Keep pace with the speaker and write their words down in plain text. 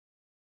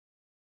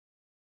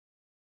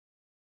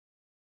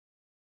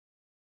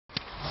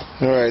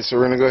Alright, so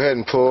we're going to go ahead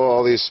and pull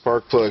all these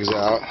spark plugs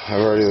out.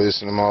 I've already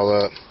loosened them all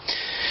up.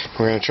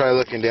 We're going to try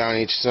looking down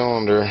each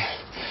cylinder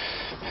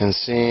and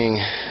seeing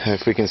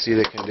if we can see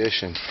the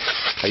condition.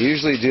 I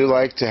usually do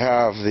like to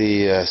have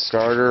the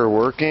starter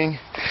working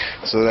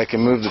so that I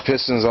can move the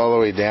pistons all the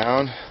way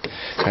down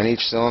on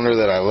each cylinder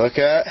that I look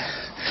at.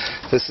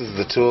 This is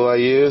the tool I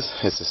use.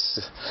 It's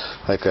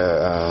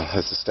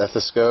a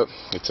stethoscope.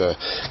 It's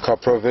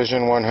called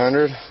Provision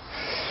 100.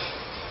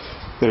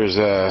 There's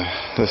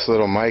this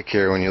little mic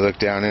here. When you look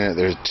down in it,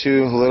 there's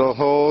two little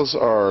holes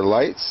are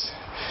lights,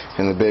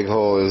 and the big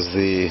hole is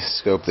the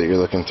scope that you're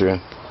looking through.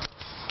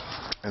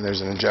 And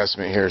there's an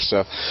adjustment here,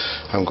 so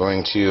I'm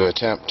going to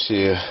attempt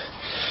to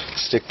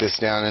stick this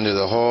down into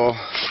the hole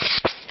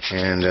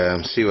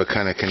and see what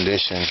kind of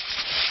condition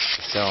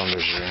the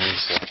cylinders are in.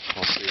 So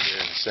we'll see here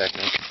in a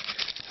second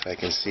if I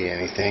can see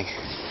anything.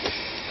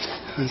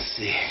 Let's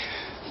see.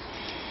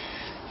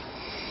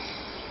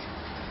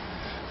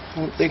 I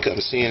don't think I'm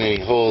seeing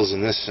any holes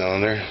in this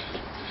cylinder.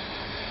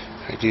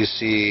 I do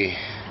see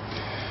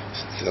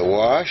the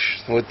wash,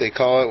 what they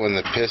call it, when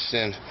the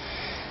piston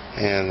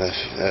and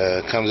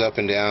the comes up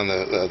and down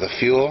the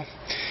fuel,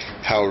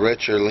 how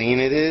rich or lean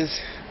it is.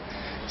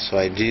 So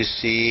I do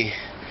see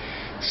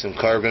some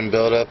carbon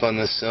buildup on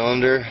the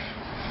cylinder,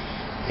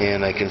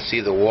 and I can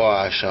see the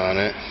wash on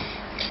it.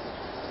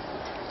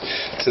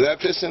 So that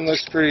piston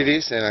looks pretty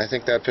decent. I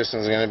think that piston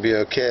is going to be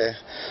okay.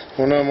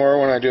 We'll know more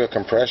when I do a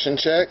compression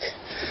check.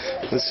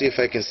 Let's see if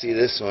I can see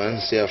this one,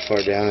 see how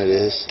far down it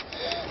is.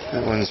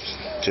 That one's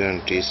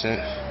doing decent.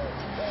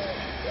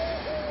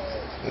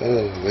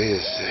 Oh, wait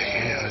a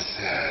second, what's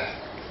that?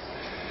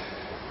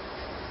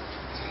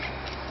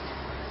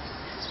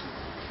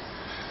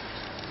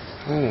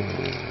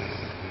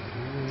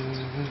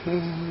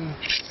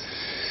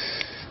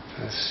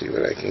 Let's see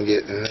what I can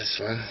get in this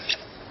one.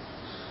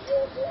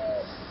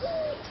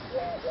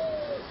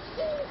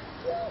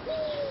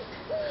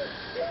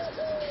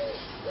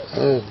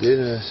 Oh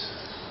goodness,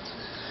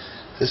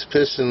 this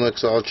piston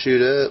looks all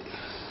chewed up.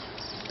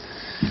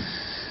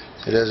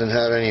 It doesn't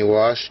have any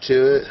wash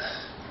to it.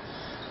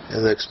 It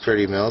looks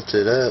pretty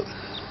melted up.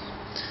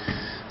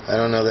 I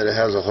don't know that it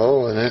has a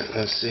hole in it.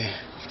 Let's see.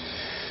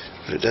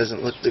 But it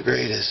doesn't look the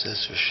greatest,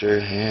 that's for sure.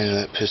 Yeah,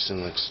 that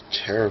piston looks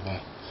terrible.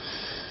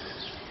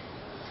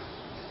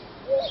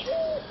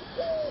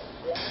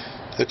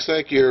 Looks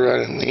like you're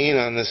running lean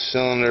on this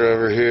cylinder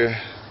over here.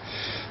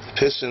 The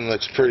piston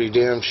looks pretty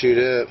damn chewed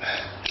up.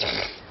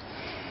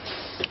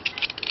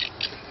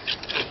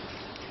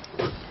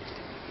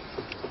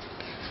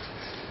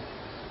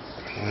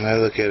 When I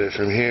look at it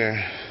from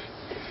here,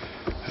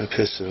 the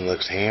piston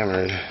looks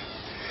hammered.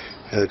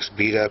 It looks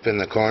beat up in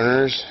the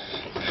corners.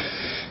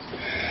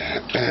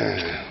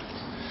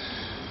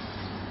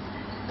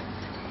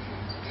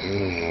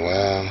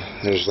 Wow,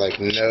 there's like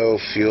no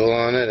fuel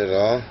on it at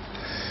all.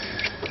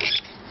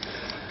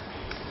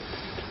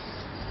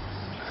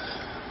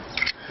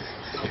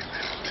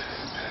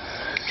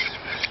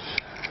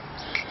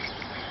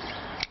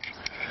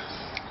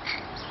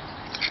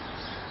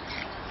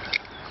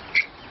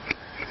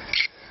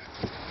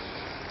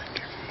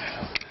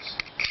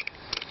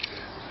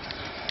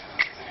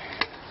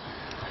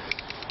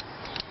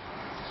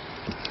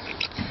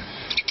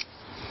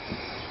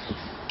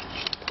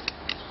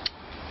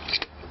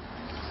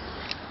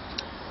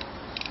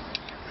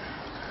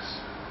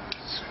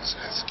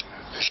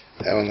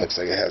 That one looks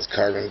like it has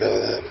carbon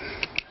buildup.